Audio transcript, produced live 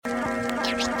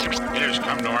It has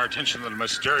come to our attention that a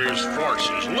mysterious force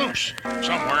is loose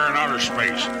somewhere in outer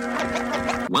space.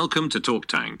 Welcome to Talk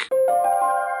Tank.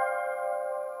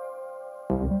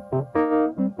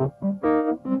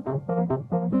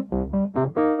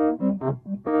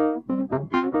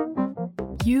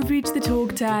 You've reached the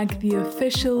Talk Tank, the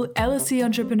official LSE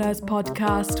Entrepreneurs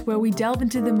podcast, where we delve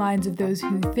into the minds of those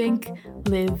who think,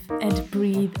 live, and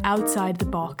breathe outside the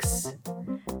box.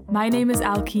 My name is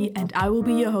Alki, and I will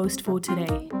be your host for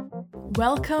today.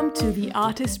 Welcome to the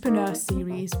Artistpreneurs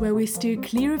Series, where we steer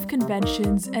clear of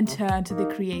conventions and turn to the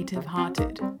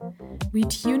creative-hearted. We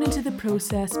tune into the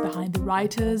process behind the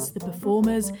writers, the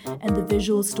performers, and the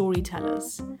visual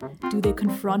storytellers. Do they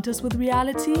confront us with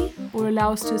reality or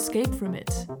allow us to escape from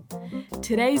it?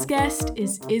 Today's guest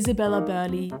is Isabella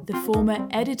Burley, the former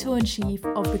editor-in-chief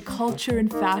of the culture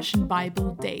and fashion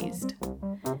Bible, Dazed.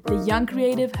 The young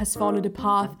creative has followed a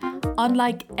path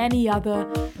unlike any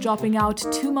other, dropping out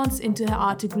 2 months into her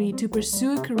art degree to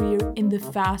pursue a career in the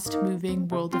fast-moving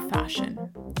world of fashion.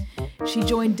 She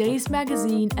joined Dazed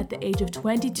magazine at the age of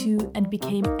 22 and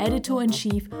became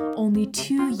editor-in-chief only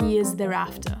 2 years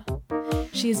thereafter.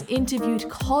 She has interviewed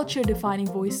culture-defining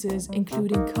voices,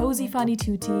 including Cosey, Fanni,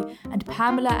 Tutti, and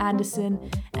Pamela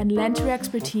Anderson, and lent her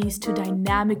expertise to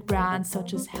dynamic brands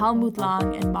such as Helmut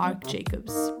and Marc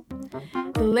Jacobs.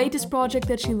 The latest project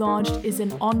that she launched is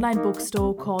an online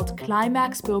bookstore called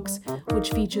Climax Books,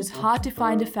 which features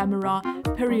hard-to-find ephemera,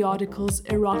 periodicals,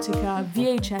 erotica,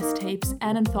 VHS tapes,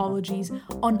 and anthologies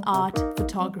on art,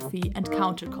 photography, and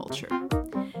counterculture.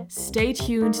 Stay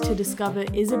tuned to discover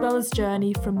Isabella's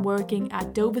journey from working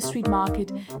at Dover Street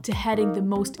Market to heading the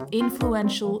most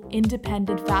influential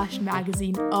independent fashion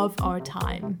magazine of our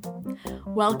time.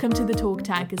 Welcome to the Talk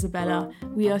Tank, Isabella.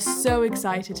 We are so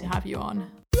excited to have you on.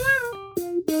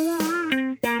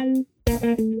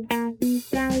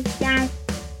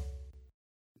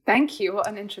 Thank you. What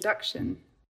an introduction.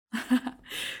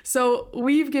 So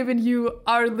we've given you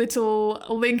our little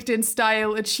LinkedIn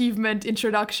style achievement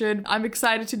introduction. I'm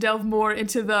excited to delve more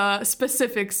into the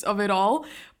specifics of it all.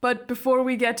 But before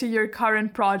we get to your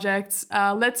current projects,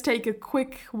 let's take a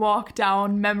quick walk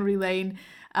down memory lane.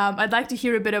 I'd like to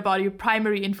hear a bit about your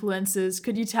primary influences.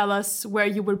 Could you tell us where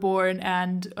you were born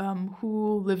and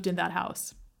who lived in that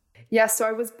house? Yeah, so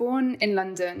I was born in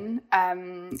London,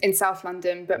 in South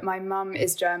London, but my mum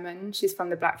is German. She's from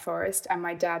the Black Forest, and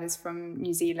my dad is from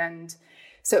New Zealand.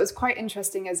 So it was quite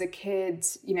interesting as a kid,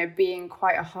 you know, being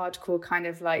quite a hardcore kind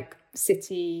of like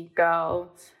city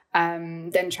girl,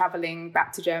 then traveling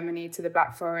back to Germany to the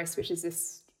Black Forest, which is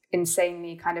this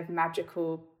insanely kind of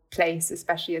magical place,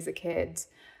 especially as a kid.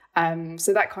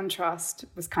 So that contrast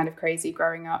was kind of crazy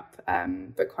growing up,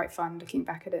 but quite fun looking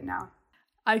back at it now.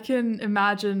 I can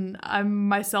imagine. I'm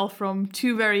myself from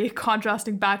two very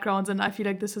contrasting backgrounds, and I feel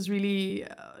like this has really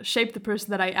shaped the person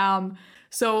that I am.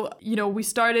 So, you know, we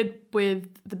started with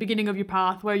the beginning of your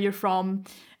path, where you're from,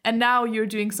 and now you're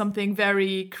doing something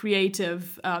very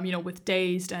creative, with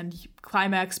Dazed and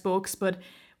Climax Books. But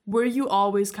were you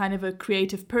always kind of a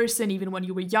creative person, even when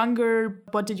you were younger?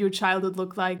 What did your childhood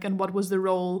look like, and what was the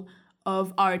role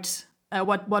of art?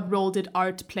 What role did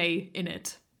art play in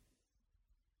it?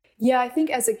 Yeah, I think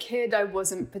as a kid, I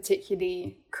wasn't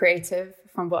particularly creative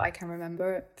from what I can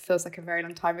remember. It feels like a very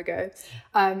long time ago.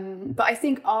 But I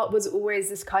think art was always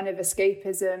this kind of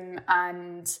escapism.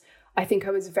 And I think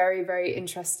I was very, very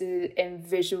interested in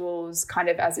visuals kind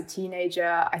of as a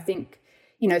teenager. I think,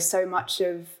 you know, so much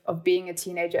of being a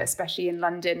teenager, especially in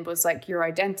London, was like your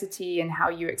identity and how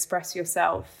you express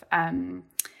yourself. And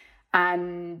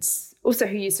also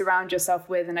who you surround yourself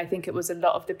with. And I think it was a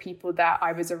lot of the people that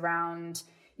I was around,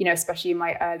 you know, especially in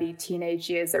my early teenage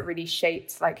years, that really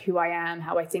shaped like who I am,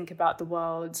 how I think about the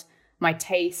world, my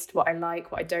taste, what I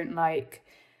like, what I don't like.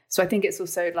 So I think it's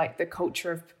also like the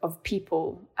culture of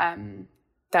people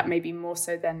that maybe more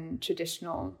so than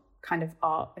traditional kind of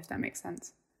art, if that makes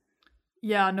sense.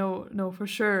 Yeah, no, for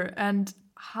sure. And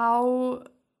how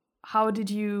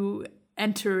did you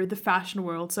enter the fashion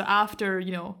world? So after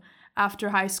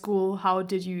high school, how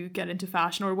did you get into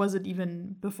fashion, or was it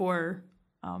even before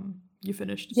you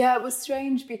finished? Yeah, it was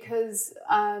strange because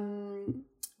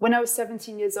when I was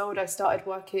 17 years old, I started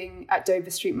working at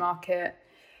Dover Street Market,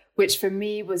 which for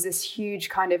me was this huge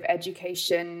kind of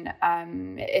education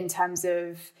in terms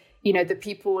of, you know, the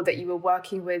people that you were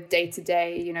working with day to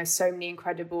day, you know, so many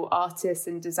incredible artists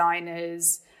and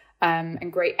designers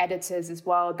and great editors as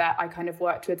well that I kind of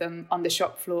worked with them on the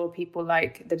shop floor, people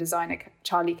like the designer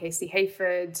Charlie Casey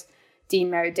Hayford, Dean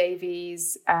Mary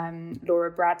Davies,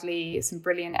 Laura Bradley, some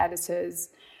brilliant editors.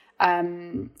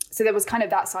 So there was kind of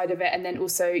that side of it. And then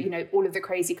also, you know, all of the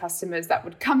crazy customers that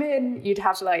would come in, you'd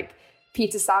have like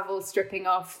Peter Saville stripping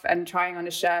off and trying on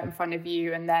a shirt in front of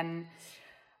you, and then,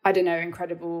 I don't know,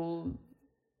 incredible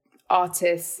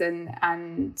artists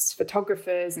and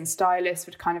photographers and stylists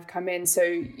would kind of come in. So,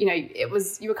 you know,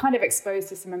 you were kind of exposed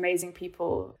to some amazing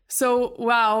people. So,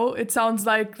 wow, it sounds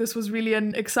like this was really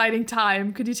an exciting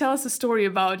time. Could you tell us a story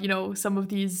about, you know, some of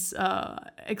these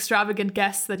extravagant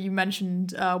guests that you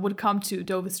mentioned would come to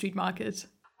Dover Street Market?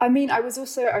 I mean, I was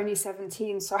also only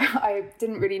 17, so I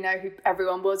didn't really know who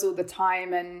everyone was all the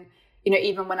time. And, you know,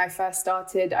 even when I first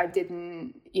started, I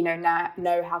didn't, you know,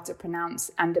 know how to pronounce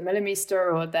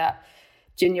Andamilimister, or that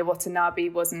Junya Watanabe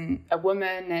wasn't a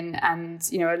woman, and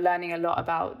you know, learning a lot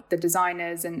about the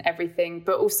designers and everything.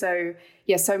 But also,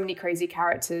 yeah, so many crazy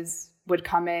characters would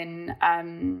come in.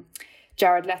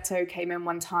 Jared Leto came in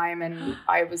one time, and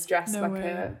I was dressed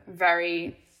a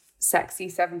very sexy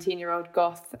 17-year-old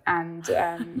goth, and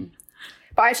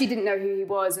but I actually didn't know who he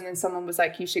was. And then someone was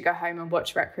like, you should go home and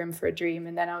watch Requiem for a Dream.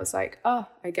 And then I was like, oh,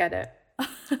 I get it.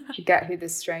 I get who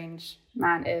this strange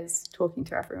man is talking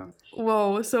to everyone.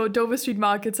 Whoa. So Dover Street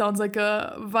Market sounds like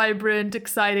a vibrant,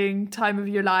 exciting time of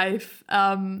your life.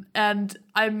 And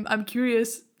I'm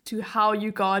curious to how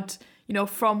you got, you know,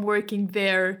 from working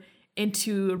there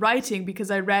into writing,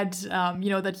 because I read, you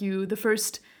know, that the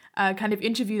first kind of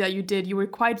interview that you did, you were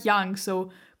quite young.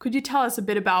 So could you tell us a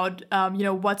bit about, you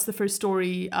know, what's the first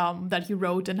story that you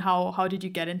wrote, and how did you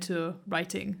get into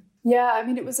writing? Yeah, I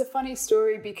mean, it was a funny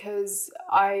story because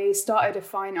I started a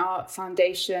fine art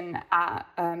foundation at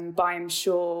Byam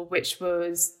Shaw, which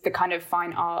was the kind of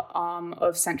fine art arm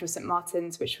of Central St.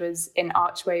 Martin's, which was in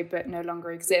Archway but no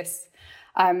longer exists.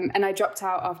 And I dropped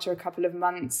out after a couple of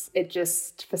months. It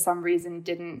just, for some reason,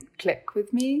 didn't click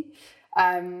with me.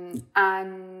 And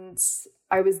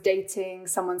I was dating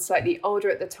someone slightly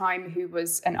older at the time who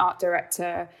was an art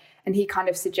director, and he kind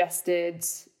of suggested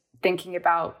thinking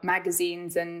about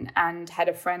magazines, and had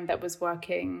a friend that was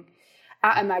working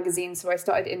at a magazine. So I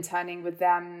started interning with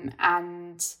them,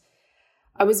 and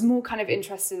I was more kind of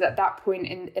interested at that point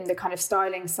in the kind of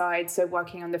styling side. So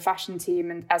working on the fashion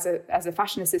team and as a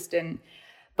fashion assistant,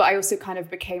 but I also kind of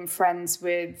became friends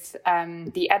with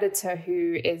the editor,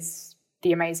 who is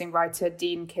the amazing writer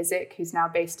Dean Kizik, who's now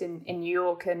based in New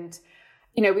York. And,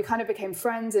 you know, we kind of became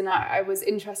friends, and I was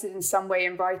interested in some way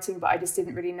in writing, but I just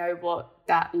didn't really know what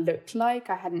that looked like.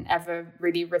 I hadn't ever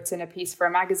really written a piece for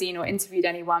a magazine or interviewed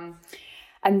anyone.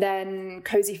 And then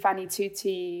Cosey Fanni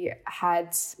Tutti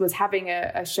was having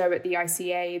a show at the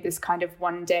ICA, this kind of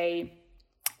one-day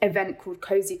event called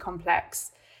Cosey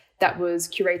Complex, that was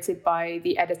curated by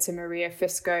the editor Maria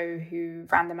Fusco, who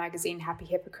ran the magazine Happy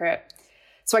Hypocrite.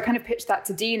 So I kind of pitched that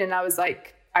to Dean, and I was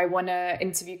like, I want to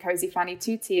interview Cosey Fanni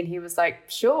Tutti. And he was like,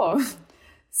 sure.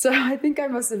 So I think I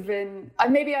must have been,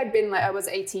 maybe I'd been like, I was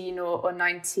 18 or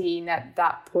 19 at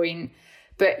that point.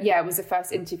 But yeah, it was the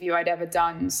first interview I'd ever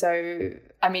done. So,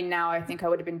 I mean, now I think I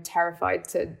would have been terrified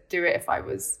to do it if I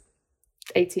was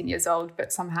 18 years old,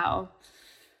 but somehow,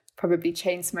 probably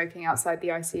chain smoking outside the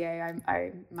ICA,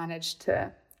 I managed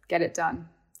to get it done.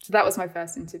 So that was my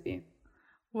first interview.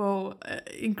 Whoa,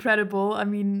 incredible. I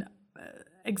mean,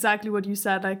 exactly what you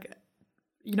said, like,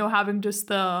 you know, having just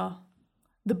the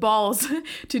balls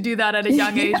to do that at a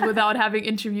young age without having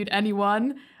interviewed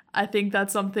anyone. I think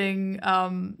that's something,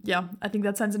 I think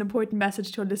that sends an important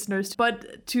message to our listeners.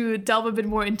 But to delve a bit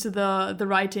more into the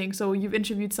writing, so you've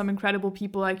interviewed some incredible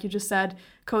people, like you just said,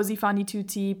 Cosey Fanni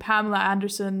Tutti, Pamela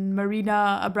Anderson,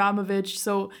 Marina Abramovich.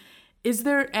 So is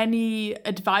there any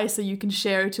advice that you can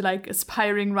share to like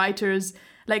aspiring writers?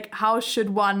 Like, how should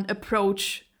one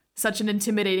approach such an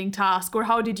intimidating task, or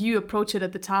how did you approach it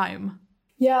at the time?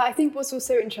 Yeah, I think what's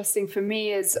also interesting for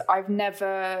me is I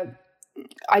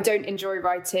don't enjoy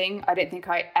writing. I don't think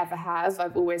I ever have.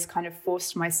 I've always kind of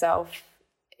forced myself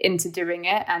into doing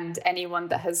it. And anyone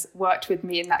that has worked with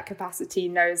me in that capacity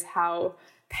knows how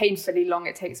painfully long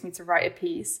it takes me to write a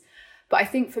piece. But I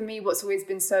think for me, what's always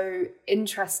been so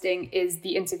interesting is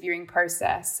the interviewing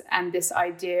process, and this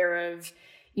idea of,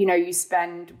 you know, you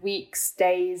spend weeks,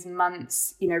 days,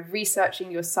 months, you know, researching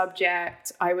your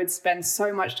subject. I would spend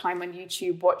so much time on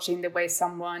YouTube watching the way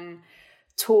someone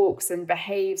talks and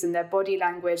behaves and their body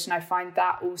language. And I find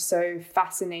that also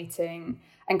fascinating.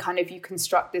 And kind of you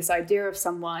construct this idea of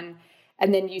someone,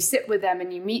 and then you sit with them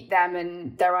and you meet them,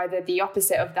 and they're either the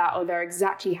opposite of that or they're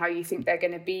exactly how you think they're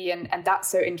going to be. And that's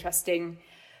so interesting.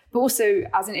 But also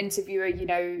as an interviewer, you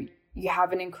know, you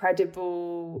have an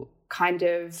incredible kind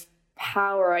of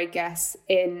power, I guess,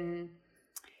 in,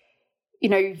 you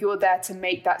know, you're there to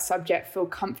make that subject feel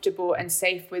comfortable and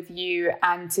safe with you,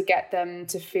 and to get them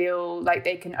to feel like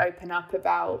they can open up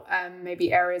about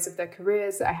maybe areas of their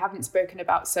careers that I haven't spoken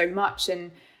about so much,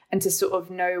 and and to sort of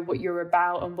know what you're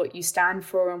about and what you stand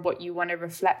for and what you want to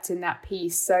reflect in that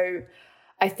piece. So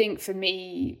I think for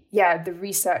me, the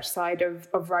research side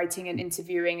of writing and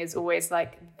interviewing is always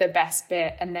like the best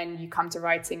bit. And then you come to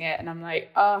writing it and I'm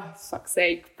like, oh, fuck's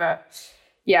sake. But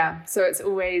yeah, so it's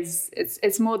always,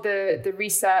 it's more the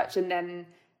research and then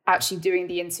actually doing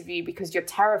the interview, because you're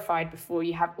terrified before.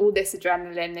 You have all this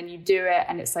adrenaline, then you do it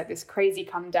and it's like this crazy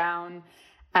come down.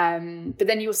 But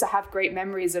then you also have great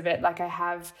memories of it. Like I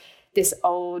have this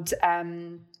old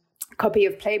copy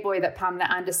of Playboy that Pamela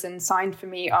Anderson signed for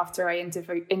me after I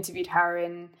interviewed her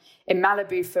in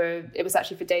Malibu it was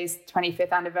actually for Dazed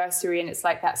 25th anniversary. And it's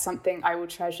like, that's something I will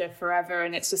treasure forever.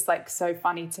 And it's just like so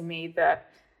funny to me that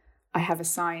I have a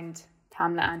signed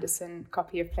Pamela Anderson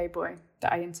copy of Playboy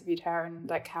that I interviewed her, and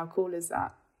like, how cool is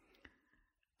that?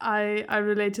 I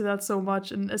relate to that so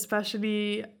much, and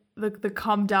especially the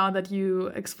calm down that you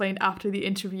explained after the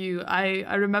interview.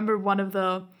 I remember one of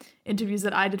the interviews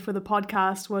that I did for the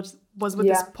podcast was with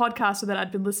this podcaster that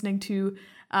I'd been listening to,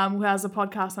 who has a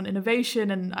podcast on innovation,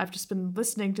 and I've just been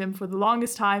listening to him for the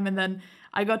longest time. And then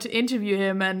I got to interview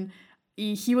him, and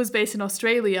he was based in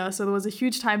Australia, so there was a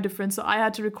huge time difference. So I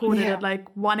had to record it at like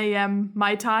 1 a.m.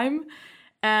 my time.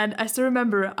 And I still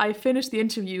remember I finished the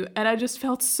interview and I just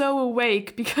felt so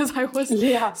awake because I was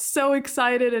so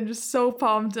excited and just so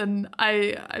pumped. And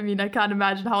I mean, I can't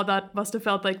imagine how that must have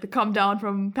felt, like the come down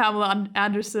from Pamela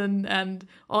Anderson and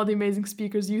all the amazing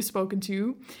speakers you've spoken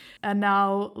to. And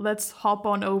now let's hop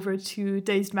on over to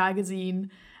Dazed magazine.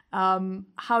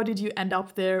 How did you end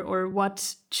up there, or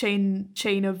what chain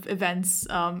of events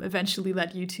eventually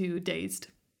led you to Dazed?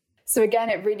 So again,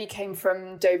 it really came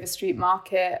from Dover Street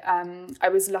Market. I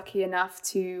was lucky enough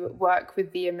to work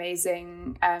with the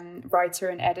amazing writer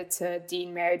and editor,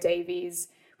 Dean Mayo Davies.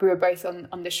 We were both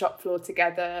on the shop floor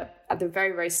together at the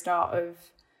very, very start of,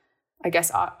 I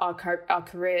guess, our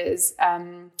careers.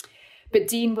 But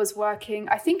Dean was working,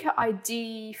 I think, at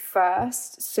ID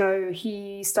first. So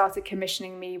he started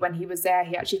commissioning me when he was there.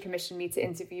 He actually commissioned me to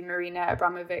interview Marina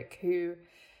Abramovic, who,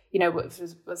 you know,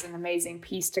 was an amazing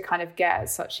piece to kind of get at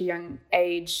such a young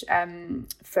age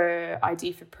for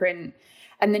ID for print.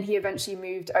 And then he eventually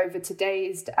moved over to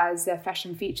Dazed as their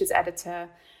fashion features editor.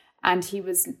 And he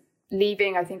was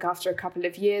leaving, I think, after a couple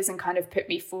of years, and kind of put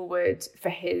me forward for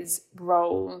his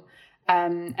role.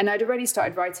 And I'd already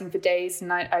started writing for Dazed,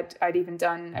 and I'd even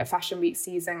done a Fashion Week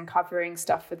season covering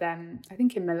stuff for them, I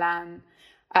think in Milan.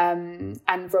 And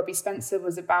Robbie Spencer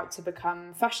was about to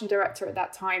become fashion director at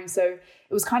that time. So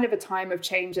it was kind of a time of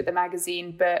change at the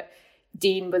magazine, but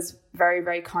Dean was very,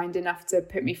 very kind enough to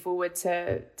put me forward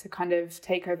to kind of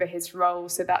take over his role.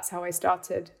 So that's how I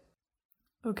started.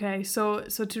 Okay, so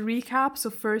to recap, so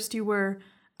first you were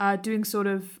doing sort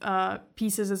of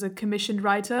pieces as a commissioned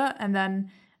writer, and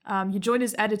then you joined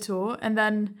as editor, and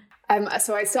then...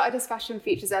 So I started as fashion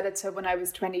features editor when I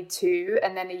was 22,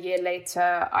 and then a year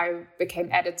later I became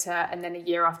editor, and then a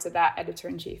year after that,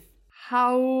 editor-in-chief.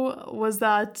 How was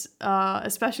that,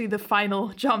 especially the final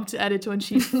jump to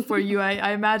editor-in-chief for you?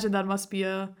 I imagine that must be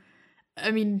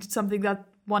something that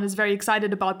one is very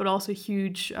excited about, but also a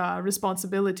huge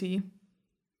responsibility.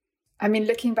 I mean,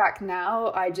 looking back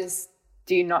now, I just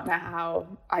do not know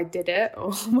how I did it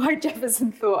or why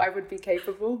Jefferson thought I would be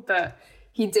capable, but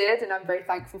he did, and I'm very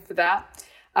thankful for that.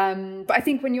 But I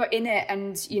think when you're in it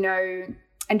and, you know,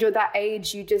 and you're that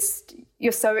age,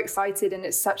 you're so excited, and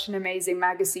it's such an amazing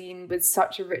magazine with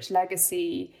such a rich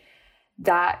legacy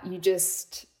that you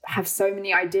just have so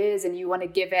many ideas and you want to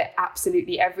give it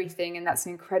absolutely everything. And that's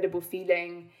an incredible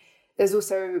feeling. There's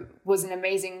also was an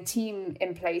amazing team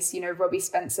in place. You know, Robbie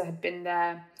Spencer had been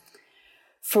there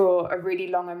for a really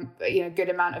long, good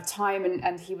amount of time.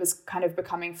 And he was kind of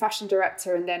becoming fashion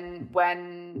director. And then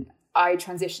when I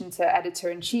transitioned to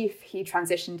editor-in-chief, he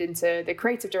transitioned into the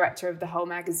creative director of the whole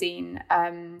magazine.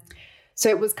 So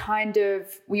it was kind of,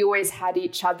 we always had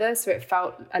each other. So it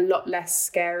felt a lot less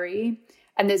scary.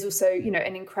 And there's also, you know,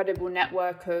 an incredible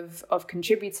network of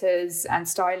contributors and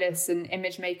stylists and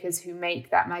image makers who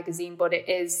make that magazine what it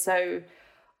is. So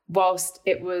whilst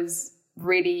it was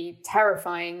really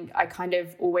terrifying, I kind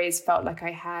of always felt like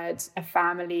I had a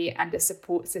family and a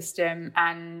support system,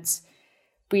 and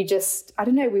we just, I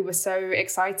don't know, we were so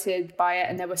excited by it,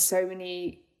 and there were so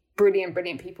many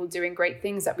brilliant people doing great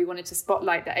things that we wanted to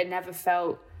spotlight, that it never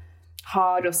felt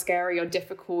hard or scary or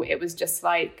difficult. It was just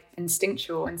like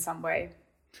instinctual in some way.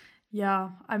 Yeah,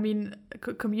 I mean,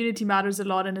 community matters a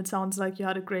lot, and it sounds like you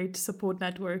had a great support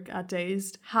network at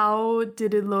Dazed. How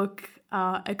did it look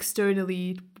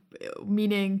externally?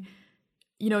 Meaning,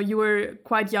 you know, you were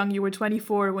quite young, you were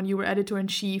 24 when you were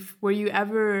editor-in-chief. Were you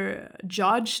ever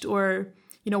judged, or,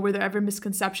 were there ever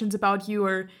misconceptions about you,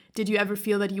 or did you ever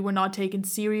feel that you were not taken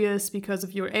serious because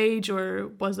of your age, or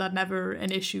was that never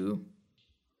an issue?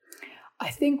 I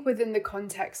think within the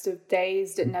context of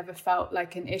Dazed, it never felt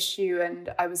like an issue, and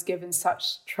I was given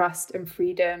such trust and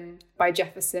freedom by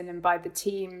Jefferson and by the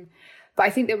team. But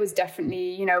I think there was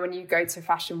definitely, when you go to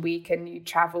Fashion Week and you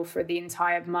travel for the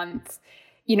entire month,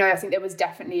 I think there was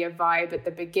definitely a vibe at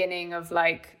the beginning of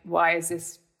like, why is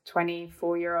this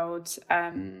 24-year-old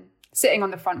sitting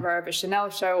on the front row of a Chanel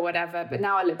show or whatever? But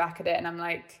now I look back at it and I'm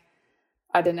like,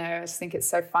 I don't know, I just think it's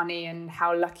so funny and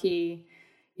how lucky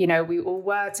we all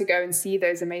were to go and see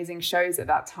those amazing shows at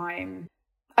that time.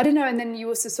 I don't know. And then you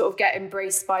also sort of get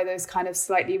embraced by those kind of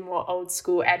slightly more old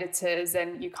school editors,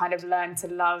 and you kind of learn to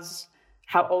love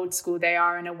how old school they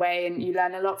are in a way, and you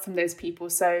learn a lot from those people.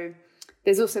 So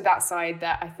there's also that side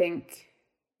that I think,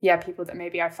 people that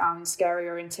maybe I found scary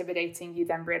or intimidating, you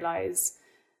then realize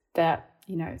that,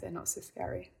 they're not so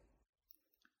scary.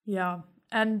 Yeah.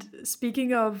 And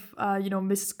speaking of,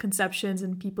 misconceptions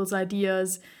and people's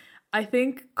ideas, I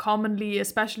think commonly,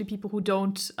 especially people who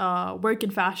don't work in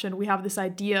fashion, we have this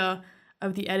idea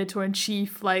of the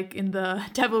editor-in-chief, like in the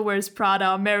Devil Wears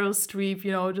Prada, Meryl Streep,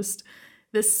 just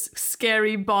this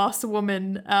scary boss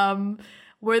woman.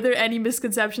 Were there any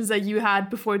misconceptions that you had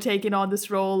before taking on this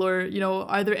role, or,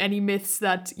 are there any myths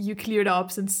that you cleared up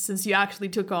since you actually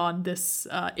took on this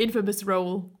infamous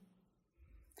role?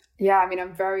 Yeah, I mean,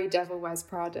 I'm very Devil Wears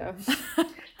Prada,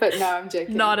 but no, I'm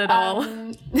joking. Not at all.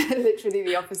 Literally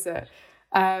the opposite.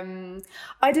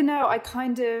 I don't know.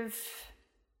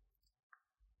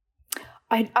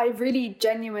 I really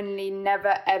genuinely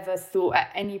never ever thought at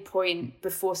any point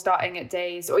before starting at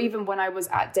Dazed, or even when I was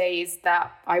at Dazed,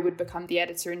 that I would become the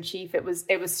editor-in-chief. It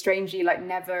was strangely like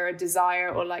never a desire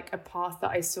or like a path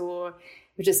that I saw. It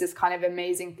was just this kind of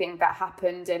amazing thing that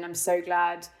happened, and I'm so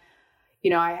glad,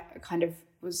 I kind of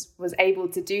was able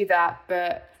to do that.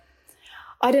 But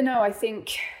I don't know, I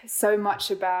think so much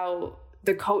about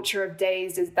the culture of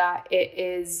Dazed is that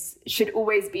should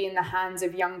always be in the hands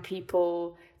of young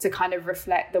people to kind of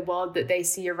reflect the world that they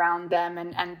see around them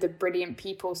and the brilliant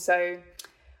people. So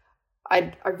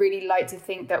I really like to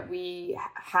think that we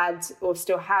had or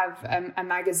still have a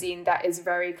magazine that is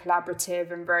very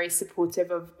collaborative and very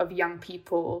supportive of young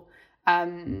people.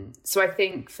 So I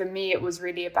think for me, it was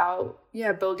really about,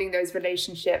 building those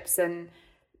relationships and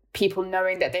people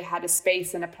knowing that they had a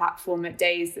space and a platform at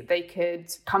Dazed that they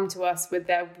could come to us with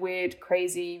their weird,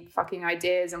 crazy fucking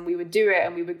ideas, and we would do it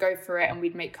and we would go for it, and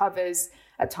we'd make covers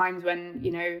at times when,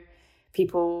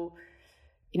 people,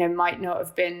 might not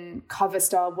have been cover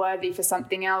star worthy for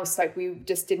something else. Like, we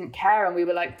just didn't care, and we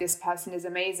were like, this person is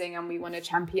amazing and we want to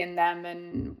champion them.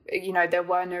 And, there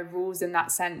were no rules in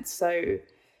that sense. So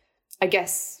I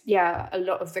guess, a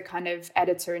lot of the kind of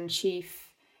editor-in-chief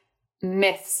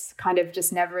myths kind of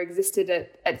just never existed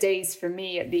at Dazed, for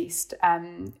me at least.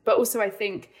 But also I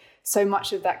think so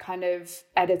much of that kind of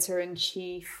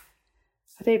editor-in-chief,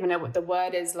 I don't even know what the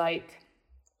word is, like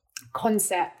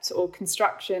concept or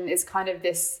construction, is kind of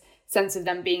this sense of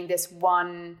them being this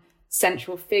one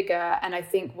central figure. And I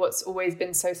think what's always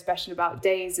been so special about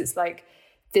Dazed is like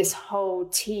this whole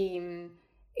team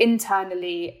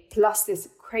internally, plus this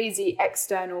crazy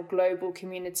external global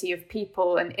community of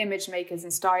people and image makers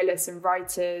and stylists and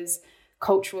writers,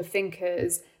 cultural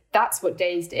thinkers. That's what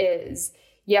Dazed is.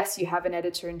 Yes, you have an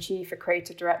editor-in-chief, a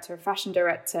creative director, a fashion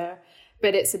director,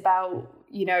 but it's about,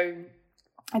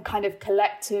 a kind of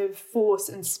collective force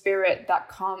and spirit that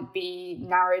can't be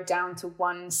narrowed down to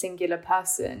one singular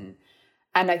person.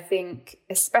 And I think,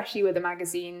 especially with a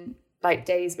magazine like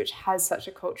Dazed, which has such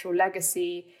a cultural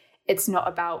legacy, it's not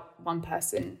about one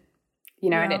person,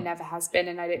 and it never has been,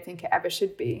 and I don't think it ever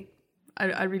should be.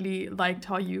 I really liked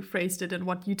how you phrased it and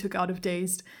what you took out of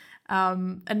Dazed.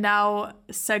 And now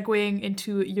segueing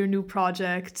into your new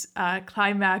project,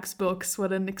 Climax Books.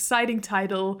 What an exciting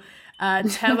title.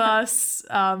 Tell us,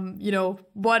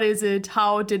 what is it?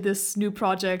 How did this new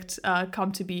project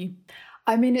come to be?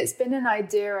 I mean, it's been an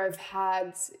idea I've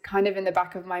had kind of in the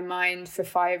back of my mind for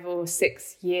 5 or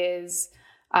 6 years.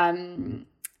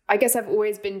 I guess I've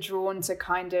always been drawn to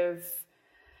kind of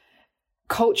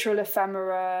cultural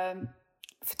ephemera,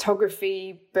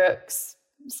 photography, books,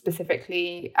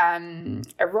 specifically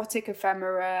erotic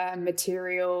ephemera,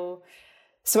 material.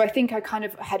 So I think I kind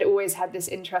of had always had this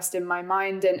interest in my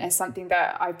mind, and as something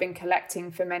that I've been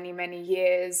collecting for many, many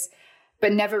years,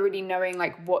 but never really knowing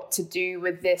like what to do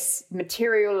with this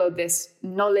material or this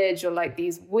knowledge or like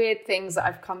these weird things that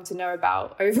I've come to know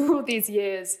about over all these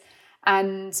years.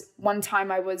 And one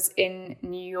time I was in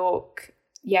New York,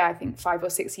 I think 5 or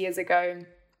 6 years ago,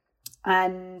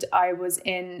 and I was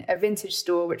in a vintage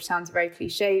store, which sounds very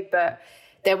cliche, but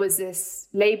there was this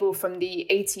label from the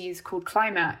 80s called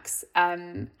Climax,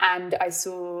 and I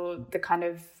saw the kind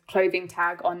of clothing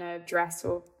tag on a dress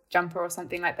or jumper or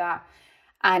something like that,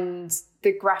 and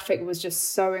the graphic was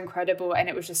just so incredible, and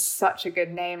it was just such a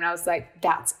good name, and I was like,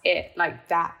 that's it, like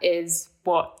that is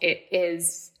what it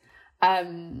is.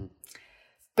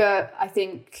 But I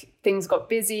think things got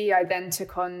busy. I then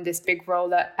took on this big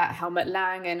role at Helmut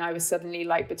and I was suddenly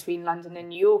like between London and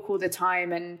New York all the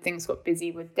time, and things got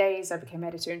busy with Dazed. I became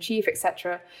editor-in-chief,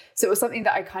 etc. So it was something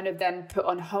that I kind of then put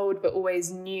on hold, but always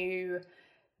knew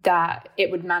that it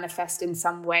would manifest in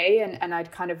some way. And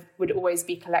I'd kind of would always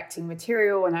be collecting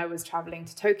material when I was traveling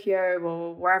to Tokyo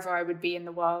or wherever I would be in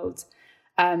the world.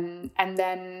 And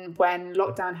then when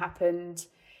lockdown happened,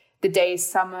 the Dazed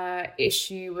summer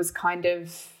issue was kind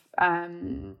of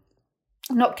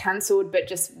not cancelled, but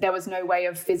just there was no way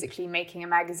of physically making a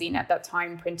magazine at that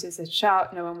time. Printers had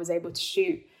shut, no one was able to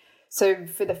shoot. So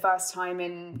for the first time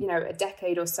in, a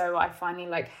decade or so, I finally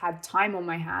like had time on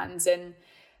my hands. And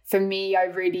for me, I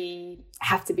really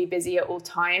have to be busy at all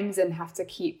times and have to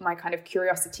keep my kind of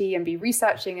curiosity and be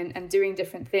researching and doing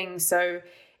different things. So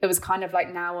it was kind of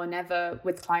like now or never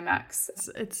with Climax.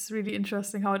 It's really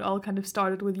interesting how it all kind of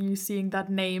started with you seeing that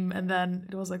name, and then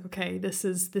it was like, okay, this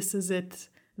is it.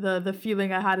 The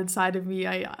feeling I had inside of me,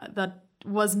 that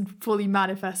wasn't fully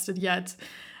manifested yet.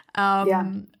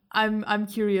 I'm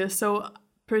curious. So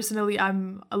personally,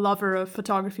 I'm a lover of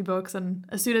photography books, and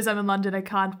as soon as I'm in London, I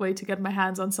can't wait to get my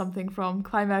hands on something from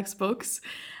Climax Books.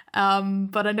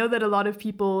 But I know that a lot of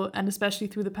people, and especially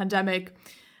through the pandemic,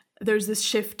 there's this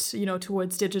shift,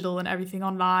 towards digital and everything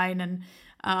online, and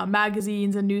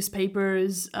magazines and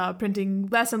newspapers printing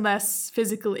less and less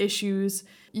physical issues.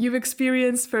 You've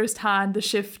experienced firsthand the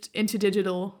shift into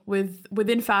digital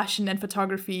within fashion and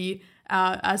photography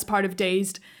as part of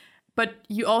Dazed, but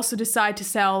you also decide to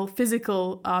sell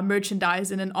physical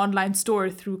merchandise in an online store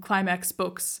through Climax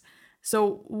Books.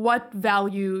 So what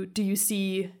value do you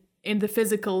see in the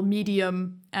physical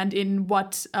medium and in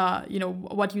what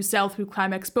you sell through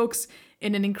Climax Books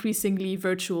in an increasingly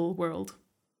virtual world?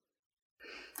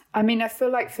 I mean, I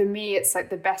feel like for me, it's like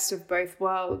the best of both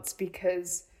worlds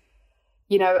because,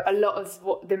 a lot of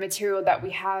what the material that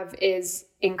we have is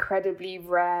incredibly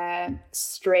rare,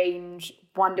 strange,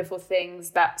 wonderful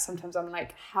things that sometimes I'm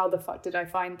like, how the fuck did I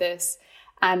find this?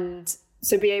 And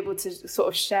so be able to sort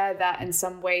of share that in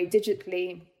some way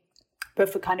digitally, but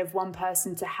for kind of one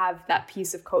person to have that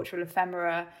piece of cultural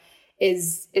ephemera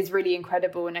is really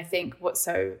incredible. And I think what's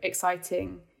so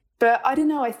exciting. But I don't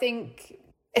know, I think,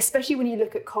 especially when you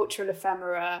look at cultural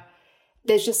ephemera,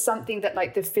 there's just something that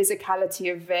like the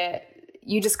physicality of it,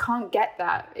 you just can't get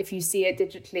that if you see it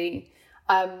digitally.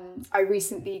 I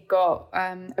recently got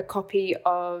a copy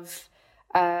of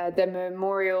the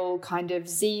memorial kind of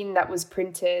zine that was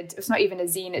printed. It's not even a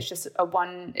zine, it's just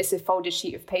it's a folded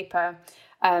sheet of paper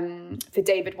for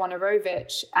David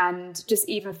Wojnarowicz, and just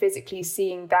even physically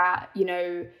seeing that,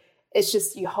 it's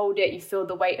just, you hold it, you feel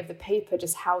the weight of the paper,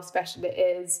 just how special it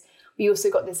is. We also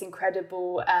got this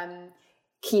incredible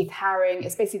Keith Haring.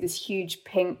 It's basically this huge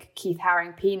pink Keith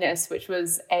Haring penis, which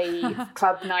was a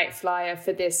club night flyer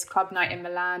for this club night in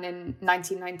Milan in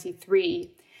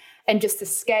 1993. And just the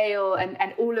scale and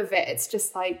all of it, it's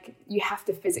just like you have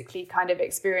to physically kind of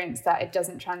experience that. It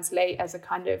doesn't translate as a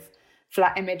kind of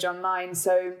flat image online.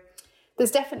 So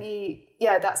there's definitely,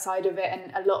 that side of it.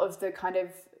 And a lot of the kind of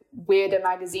weirder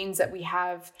magazines that we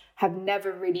have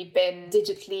never really been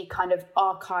digitally kind of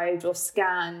archived or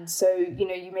scanned. So,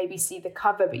 you maybe see the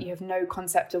cover, but you have no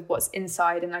concept of what's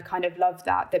inside. And I kind of love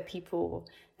that people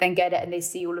then get it and they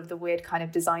see all of the weird kind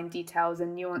of design details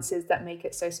and nuances that make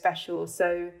it so special.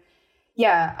 So,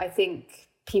 I think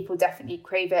people definitely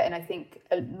crave it. And I think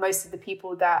most of the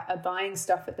people that are buying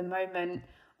stuff at the moment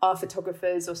are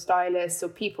photographers or stylists or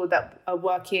people that are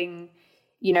working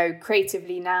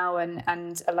creatively now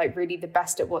and are like really the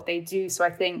best at what they do. So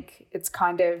I think it's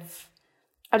kind of,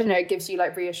 I don't know, it gives you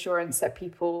like reassurance that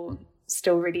people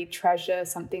still really treasure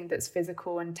something that's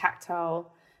physical and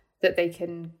tactile that they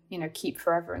can, keep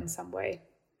forever in some way.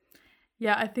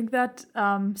 Yeah, I think that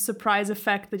surprise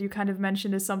effect that you kind of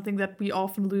mentioned is something that we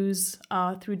often lose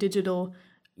through digital.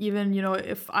 Even,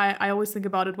 if I always think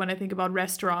about it when I think about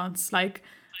restaurants, like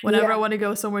whenever I want to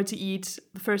go somewhere to eat,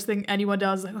 the first thing anyone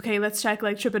does is like, okay, let's check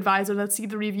like TripAdvisor, let's see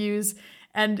the reviews.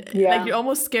 And like you're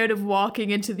almost scared of walking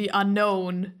into the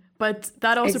unknown, but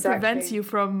that also prevents you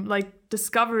from like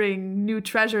discovering new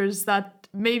treasures that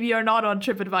maybe are not on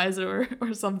TripAdvisor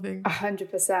or something.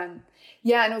 100%.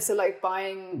 Yeah, and also like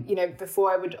buying,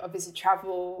 before I would obviously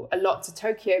travel a lot to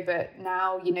Tokyo, but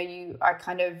now, I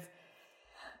kind of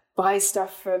buy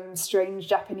stuff from strange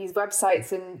Japanese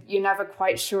websites and you're never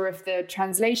quite sure if the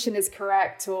translation is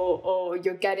correct or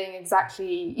you're getting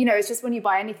exactly, it's just when you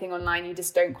buy anything online, you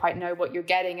just don't quite know what you're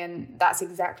getting. And that's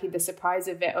exactly the surprise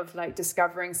of it, of like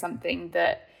discovering something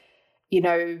that,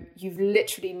 you've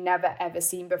literally never, ever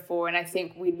seen before. And I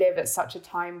think we live at such a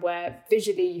time where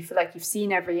visually you feel like you've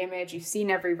seen every image, you've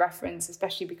seen every reference,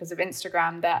 especially because of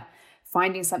Instagram, that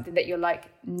finding something that you're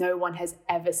like, no one has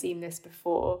ever seen this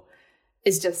before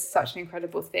is just such an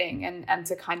incredible thing. And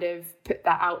to kind of put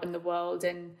that out in the world.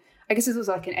 And I guess there's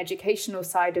also like an educational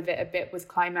side of it a bit with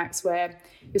Climax, where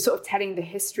you're sort of telling the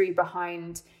history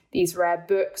behind these rare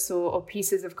books or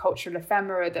pieces of cultural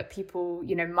ephemera that people,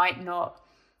 might not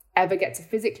ever get to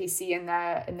physically see in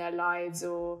their lives,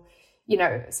 or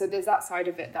so there's that side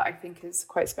of it that I think is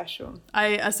quite special.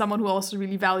 I, as someone who also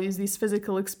really values these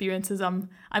physical experiences, I'm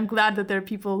glad that there are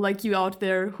people like you out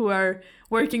there who are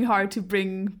working hard to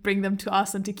bring them to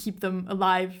us and to keep them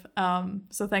alive.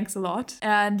 So thanks a lot.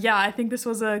 And yeah, I think this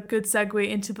was a good segue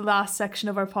into the last section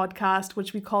of our podcast,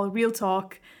 which we call Real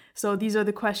Talk. So these are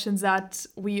the questions that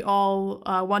we all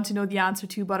want to know the answer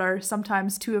to, but are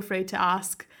sometimes too afraid to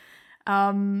ask.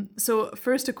 So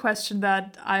first, a question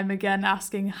that I'm again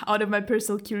asking out of my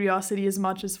personal curiosity as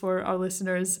much as for our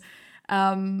listeners.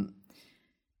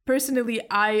 Personally,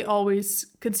 I always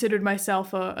considered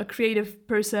myself a creative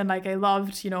person. Like I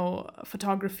loved,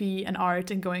 photography and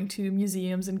art and going to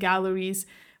museums and galleries,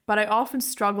 but I often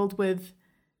struggled with,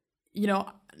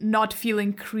 not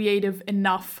feeling creative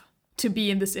enough to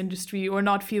be in this industry, or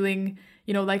not feeling,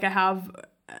 like I have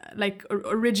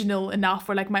original enough,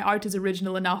 or like my art is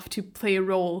original enough to play a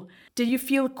role. Did you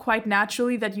feel quite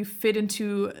naturally that you fit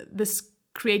into this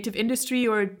creative industry,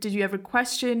 or did you ever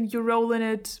question your role in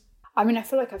it? I mean, I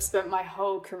feel like I've spent my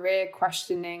whole career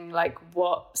questioning like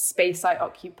what space I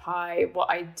occupy, what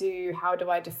I do, how do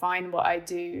I define what I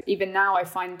do. Even now I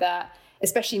find that,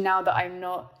 especially now that I'm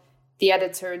not the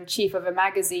editor-in-chief of a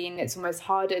magazine, it's almost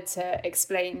harder to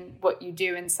explain what you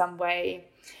do in some way.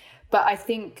 But I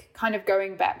think kind of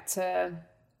going back to,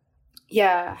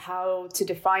 how to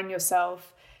define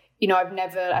yourself, I've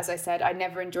never, as I said, I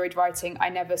never enjoyed writing. I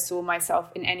never saw myself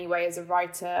in any way as a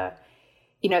writer.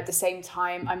 At the same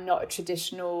time, I'm not a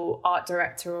traditional art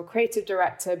director or creative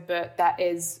director, but that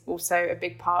is also a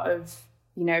big part of,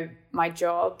 my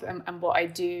job and what I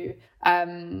do.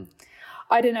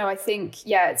 I don't know, I think,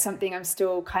 it's something I'm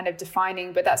still kind of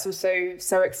defining, but that's also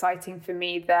so exciting for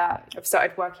me that I've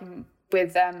started working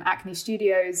with Acne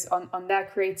Studios on their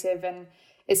creative, and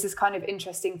it's this kind of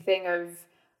interesting thing of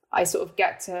I sort of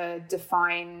get to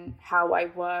define how I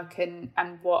work and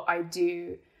what I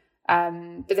do,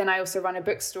 but then I also run a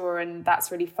bookstore, and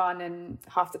that's really fun, and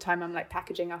half the time I'm like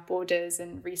packaging up orders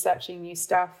and researching new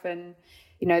stuff, and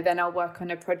then I'll work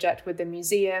on a project with the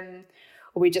museum,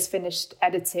 or we just finished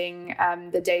editing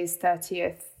the Dazed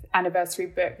 30th anniversary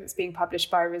book that's being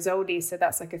published by Rizzoli. So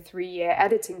that's like a 3-year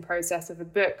editing process of a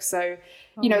book. So,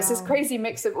 it's this crazy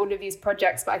mix of all of these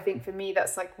projects. But I think for me,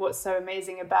 that's like what's so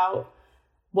amazing about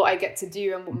what I get to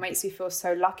do, and what makes me feel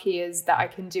so lucky is that I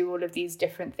can do all of these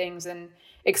different things and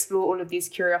explore all of these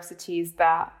curiosities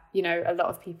that, a lot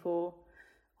of people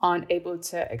aren't able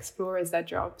to explore as their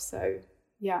job. So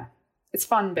yeah, it's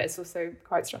fun, but it's also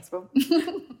quite stressful.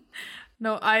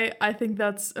 No, I think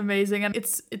that's amazing. And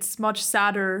it's much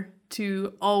sadder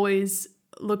to always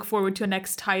look forward to a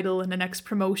next title and a next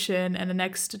promotion and a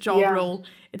next job role.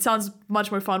 It sounds much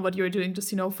more fun what you're doing,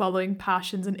 just, following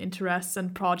passions and interests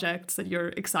and projects that you're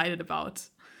excited about.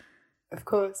 Of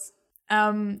course.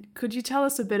 Could you tell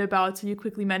us a bit about, so you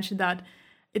quickly mentioned that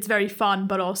it's very fun,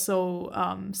 but also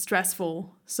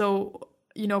stressful. So,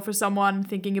 for someone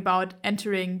thinking about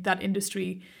entering that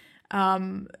industry,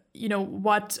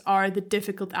 what are the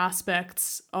difficult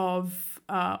aspects of,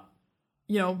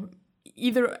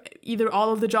 either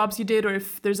all of the jobs you did, or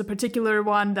if there's a particular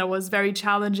one that was very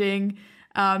challenging,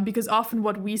 because often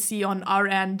what we see on our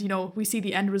end, we see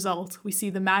the end result, we see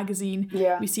the magazine,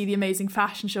 we see the amazing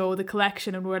fashion show, the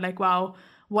collection, and we're like, wow,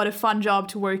 what a fun job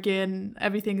to work in.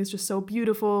 Everything is just so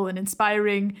beautiful and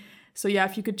inspiring. So yeah,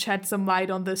 if you could shed some light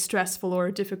on the stressful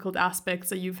or difficult aspects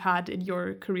that you've had in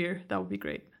your career, that would be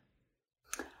great.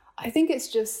 I think it's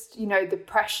just, the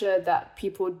pressure that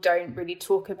people don't really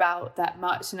talk about that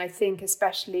much. And I think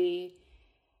especially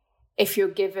if you're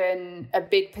given a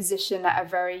big position at a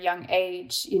very young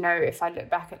age, if I look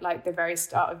back at like the very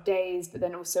start of Dazed, but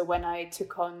then also when I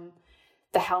took on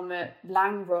the Helmut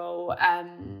Lang role,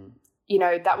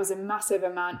 that was a massive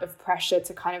amount of pressure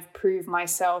to kind of prove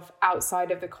myself outside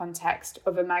of the context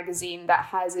of a magazine that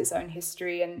has its own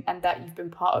history and that you've been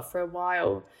part of for a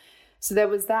while. So there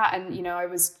was that. And, I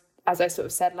was as I sort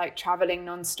of said, like traveling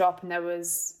nonstop, and there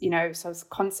was, so I was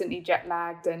constantly jet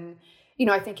lagged, and,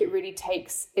 I think it really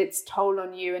takes its toll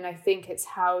on you. And I think it's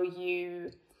how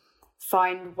you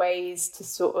find ways to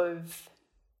sort of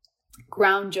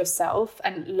ground yourself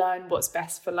and learn what's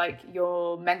best for like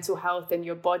your mental health and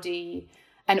your body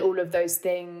and all of those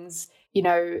things.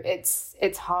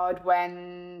 It's hard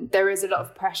when there is a lot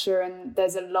of pressure, and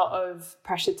there's a lot of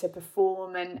pressure to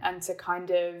perform and to kind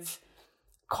of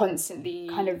constantly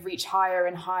kind of reach higher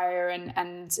and higher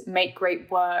and make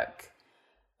great work.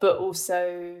 But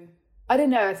also, I don't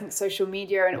know, I think social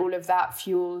media and all of that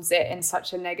fuels it in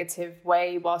such a negative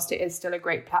way, whilst it is still a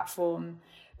great platform.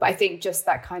 But I think just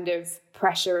that kind of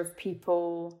pressure of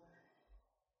people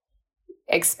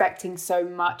expecting so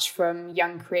much from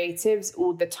young creatives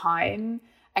all the time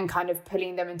and kind of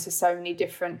pulling them into so many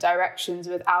different directions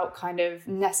without kind of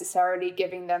necessarily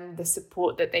giving them the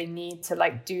support that they need to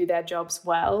like do their jobs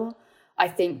well. I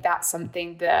think that's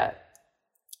something that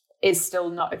is still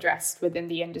not addressed within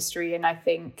the industry. And I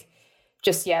think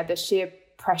just, the sheer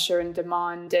pressure and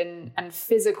demand and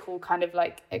physical kind of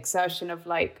like exertion of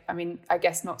like, I mean, I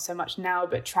guess not so much now,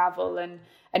 but travel and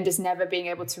just never being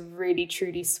able to really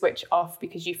truly switch off,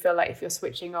 because you feel like if you're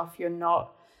switching off, you're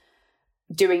not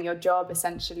doing your job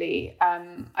essentially.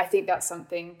 I think that's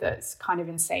something that's kind of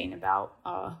insane about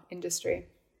our industry.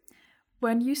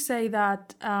 When you say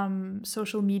that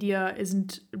social media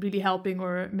isn't really helping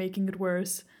or making it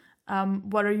worse,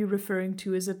 what are you referring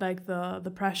to? Is it like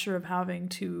the pressure of having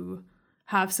to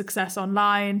have success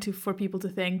online for people to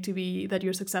think that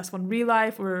you're successful in real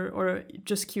life, or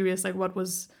just curious, like what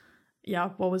was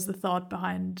the thought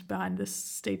behind this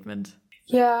statement?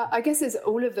 Yeah, I guess it's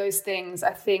all of those things.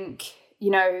 I think,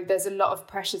 there's a lot of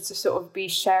pressure to sort of be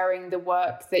sharing the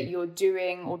work that you're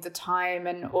doing all the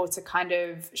time, or to kind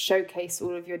of showcase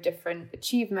all of your different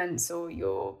achievements or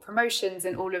your promotions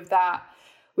and all of that,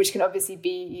 which can obviously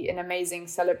be an amazing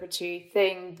celebratory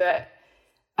thing. But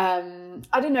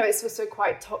I don't know, it's also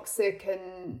quite toxic,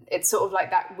 and it's sort of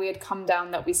like that weird come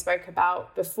down that we spoke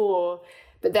about before.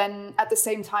 But then at the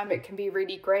same time, it can be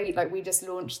really great. Like we just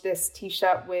launched this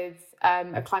t-shirt with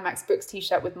a Climax Books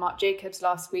t-shirt with Marc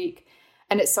last week,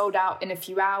 and it sold out in a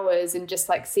few hours. And just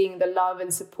like seeing the love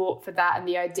and support for that, and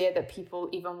the idea that people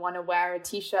even want to wear a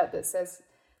t-shirt that says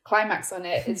Climax on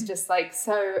it is just like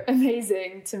so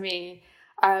amazing to me.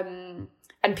 And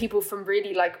people from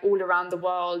really like all around the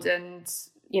world, and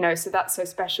so that's so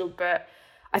special. But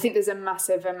I think there's a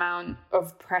massive amount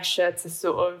of pressure to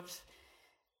sort of,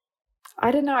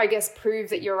 I don't know, I guess prove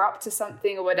that you're up to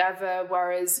something or whatever.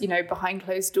 Whereas, behind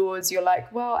closed doors, you're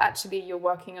like, well, actually you're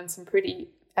working on some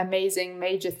pretty amazing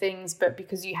major things, but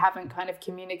because you haven't kind of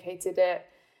communicated it,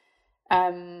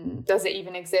 does it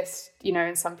even exist,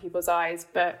 in some people's eyes?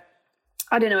 But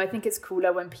I don't know, I think it's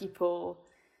cooler when people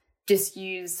just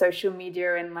use social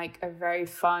media in like a very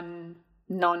fun,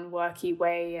 non-worky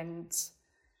way. And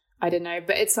I don't know,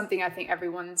 but it's something I think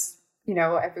everyone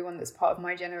that's part of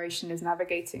my generation is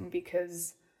navigating,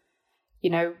 because,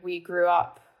 we grew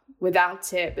up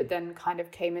without it, but then kind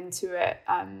of came into it.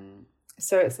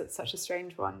 So it's such a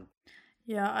strange one.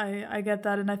 Yeah, I get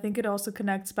that. And I think it also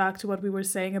connects back to what we were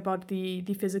saying about the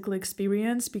physical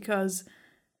experience, because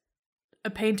a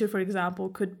painter, for example,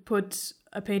 could put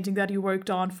a painting that you worked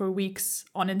on for weeks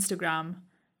on Instagram,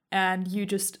 and you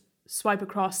just swipe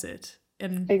across it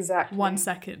in 1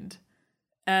 second.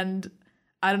 And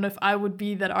I don't know if I would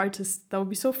be that artist. That would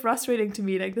be so frustrating to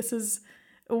me. Like, this is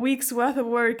a week's worth of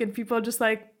work, and people are just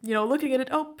like, looking at it.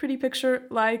 Oh, pretty picture.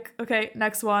 Like, okay,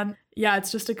 next one. Yeah,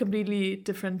 it's just a completely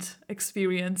different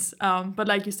experience. But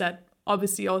like you said,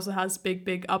 obviously also has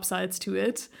big upsides to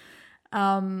it.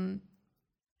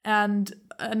 And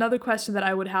another question that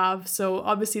I would have, so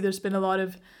obviously there's been a lot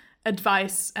of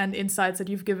advice and insights that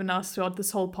you've given us throughout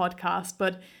this whole podcast,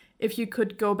 but if you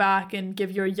could go back and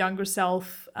give your younger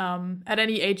self, at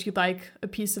any age you'd like, a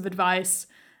piece of advice,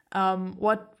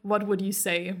 what would you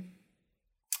say?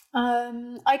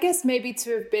 I guess maybe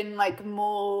to have been like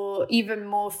even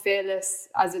more fearless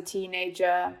as a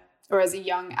teenager or as a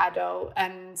young adult,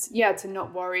 and to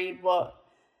not worry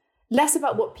less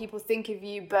about what people think of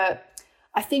you. But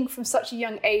I think from such a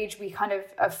young age, we kind of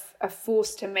are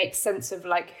forced to make sense of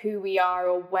like who we are,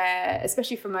 or where,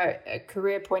 especially from a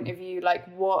career point of view, like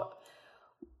what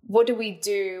do we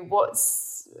do?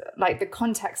 What's like the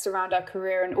context around our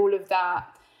career and all of that.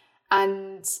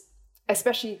 And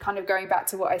especially kind of going back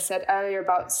to what I said earlier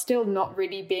about still not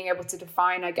really being able to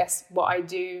define, I guess, what I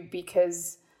do,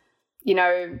 because,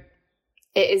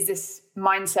 it is this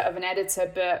mindset of an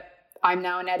editor, but I'm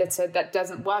now an editor that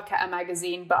doesn't work at a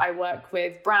magazine, but I work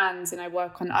with brands and I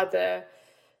work on other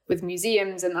with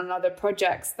museums and on other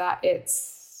projects that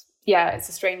it's a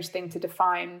strange thing to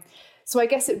define. So I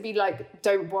guess it'd be like,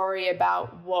 don't worry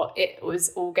about what it was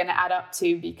all going to add up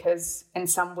to, because in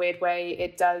some weird way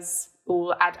it does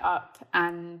all add up,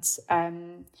 and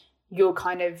you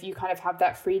kind of have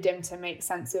that freedom to make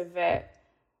sense of it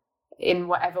in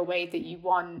whatever way that you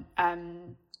want.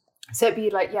 So it'd be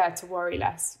like, to worry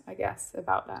less, I guess,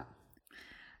 about that.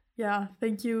 Yeah,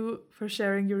 thank you for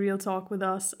sharing your real talk with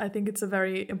us. I think it's a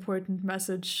very important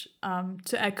message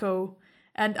to echo.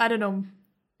 And I don't know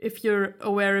if you're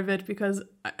aware of it, because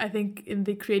I think in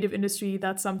the creative industry,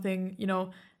 that's something,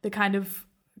 the kind of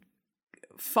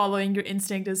following your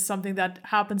instinct is something that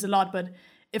happens a lot. But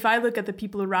if I look at the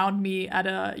people around me at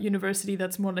a university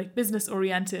that's more like business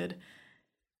oriented,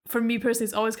 for me personally,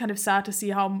 it's always kind of sad to see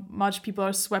how much people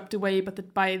are swept away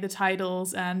by the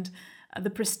titles and the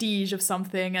prestige of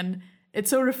something. And it's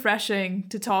so refreshing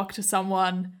to talk to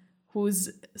someone who's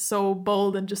so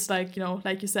bold and just like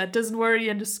you said, doesn't worry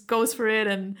and just goes for it.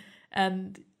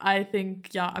 And I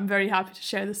think, I'm very happy to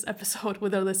share this episode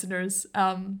with our listeners.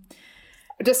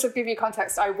 Just to give you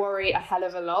context, I worry a hell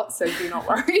of a lot, so do not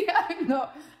worry. I'm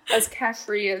not as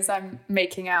carefree as I'm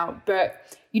making out,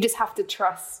 but you just have to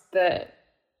trust that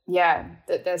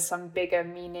there's some bigger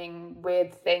meaning,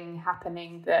 weird thing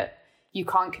happening that you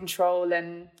can't control.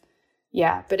 And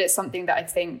but it's something that I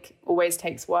think always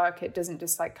takes work. It doesn't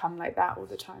just like come like that all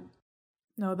the time.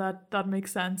 No, that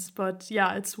makes sense. But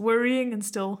it's worrying and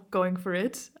still going for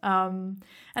it. And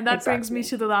that brings me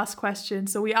to the last question.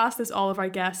 So we asked this all of our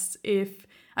guests.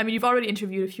 You've already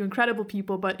interviewed a few incredible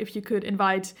people, but if you could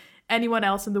invite anyone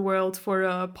else in the world for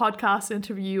a podcast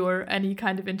interview or any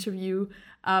kind of interview,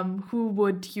 who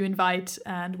would you invite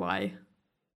and why?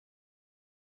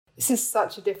 This is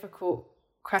such a difficult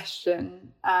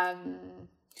question,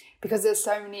 because there's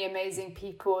so many amazing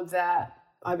people that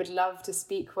I would love to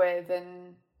speak with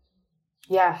and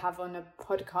have on a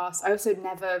podcast. I also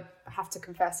have to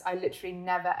confess, I literally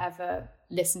never ever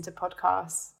listen to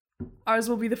podcasts. Ours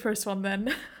will be the first one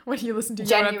then, when you listen to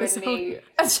your episode.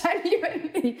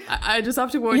 Genuinely. I just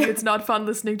have to warn you, it's not fun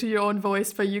listening to your own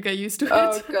voice, but you get used to it.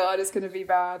 Oh God, it's going to be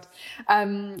bad.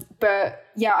 But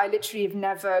I literally have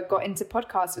never got into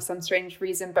podcasts for some strange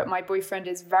reason, but my boyfriend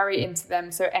is very into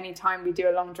them. So anytime we do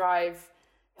a long drive,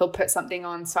 he'll put something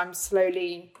on. So I'm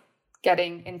slowly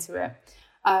getting into it.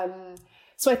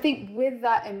 So I think with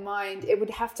that in mind, it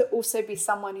would have to also be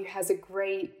someone who has a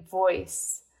great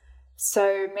voice.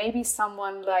 So maybe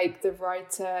someone like the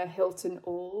writer Hilton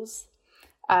Alls,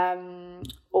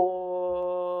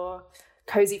 or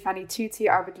Cosey Fanni Tutti.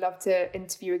 I would love to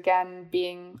interview again,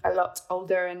 being a lot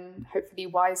older and hopefully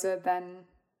wiser than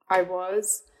I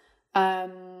was.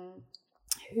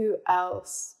 Who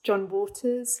else? John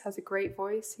Waters has a great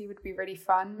voice. He would be really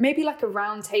fun. Maybe like a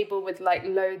round table with like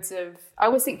loads of... I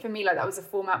always think for me, like that was a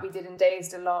format we did in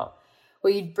Dazed a lot,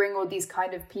 where you'd bring all these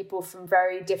kind of people from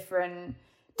very different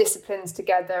disciplines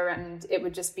together, and it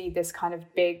would just be this kind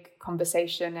of big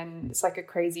conversation, and it's like a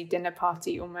crazy dinner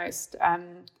party almost.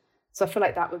 So I feel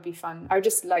like that would be fun. I would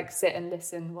just like sit and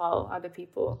listen while other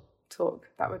people talk.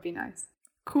 That would be nice.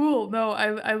 Cool. No,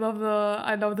 I love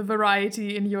the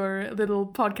variety in your little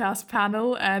podcast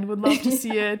panel, and would love to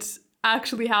see it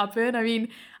actually happen. I mean,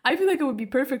 I feel like it would be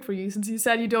perfect for you, since you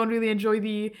said you don't really enjoy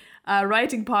the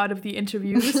writing part of the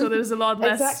interview, so there's a lot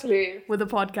less with the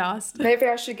podcast. Maybe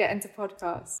I should get into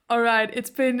podcasts. All right, it's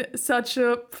been such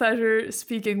a pleasure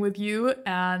speaking with you,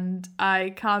 and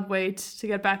I can't wait to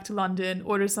get back to London,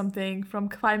 order something from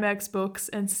Climax Books,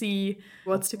 and see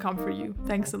what's to come for you.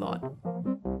 Thanks a lot.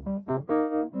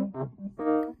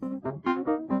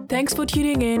 Thanks for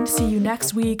tuning in. See you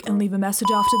next week, and leave a message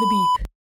after the beep.